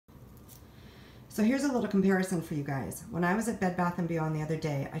So here's a little comparison for you guys. When I was at Bed Bath & Beyond the other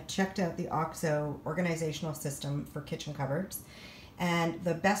day, I checked out the OXO organizational system for kitchen cupboards. And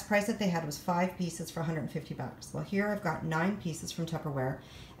the best price that they had was 5 pieces for 150 bucks. Well, here I've got 9 pieces from Tupperware,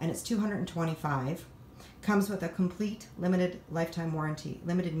 and it's 225. Comes with a complete limited lifetime warranty.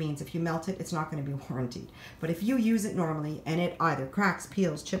 Limited means if you melt it, it's not going to be warranted. But if you use it normally and it either cracks,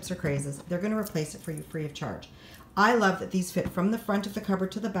 peels, chips, or crazes, they're going to replace it for you free of charge. I love that these fit from the front of the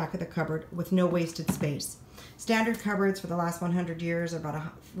cupboard to the back of the cupboard with no wasted space. Standard cupboards for the last 100 years are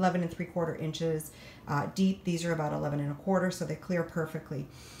about 11 3/4 inches deep. These are about 11 1/4, so they clear perfectly.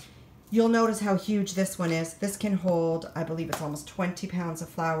 You'll notice how huge this one is. This can hold, I believe it's almost 20 pounds of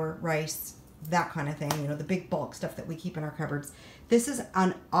flour, rice, that kind of thing, you know, the big bulk stuff that we keep in our cupboards. This is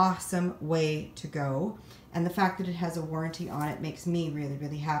an awesome way to go. And the fact that it has a warranty on it makes me really,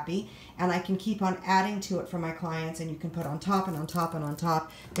 really happy. And I can keep on adding to it for my clients, and you can put on top and on top and on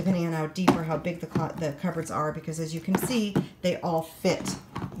top, depending on how deep or how big the cupboards are, because as you can see, they all fit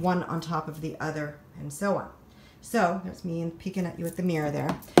one on top of the other and so on. So there's me peeking at you with the mirror there.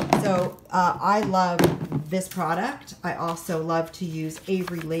 So I love this product. I also love to use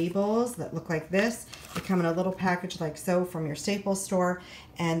Avery labels that look like this. They come in a little package like so from your Staples store,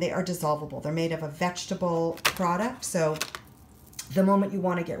 and they are dissolvable. They're made of a vegetable product, so the moment you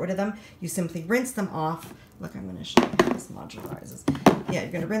want to get rid of them, you simply rinse them off. Look, I'm going to show you how this modularizes. Yeah,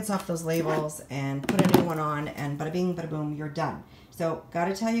 you're going to rinse off those labels and put a new one on, and bada bing, bada boom, you're done. So, got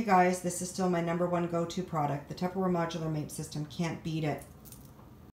to tell you guys, this is still my #1 go-to product. The Tupperware Modular Mate System, can't beat it.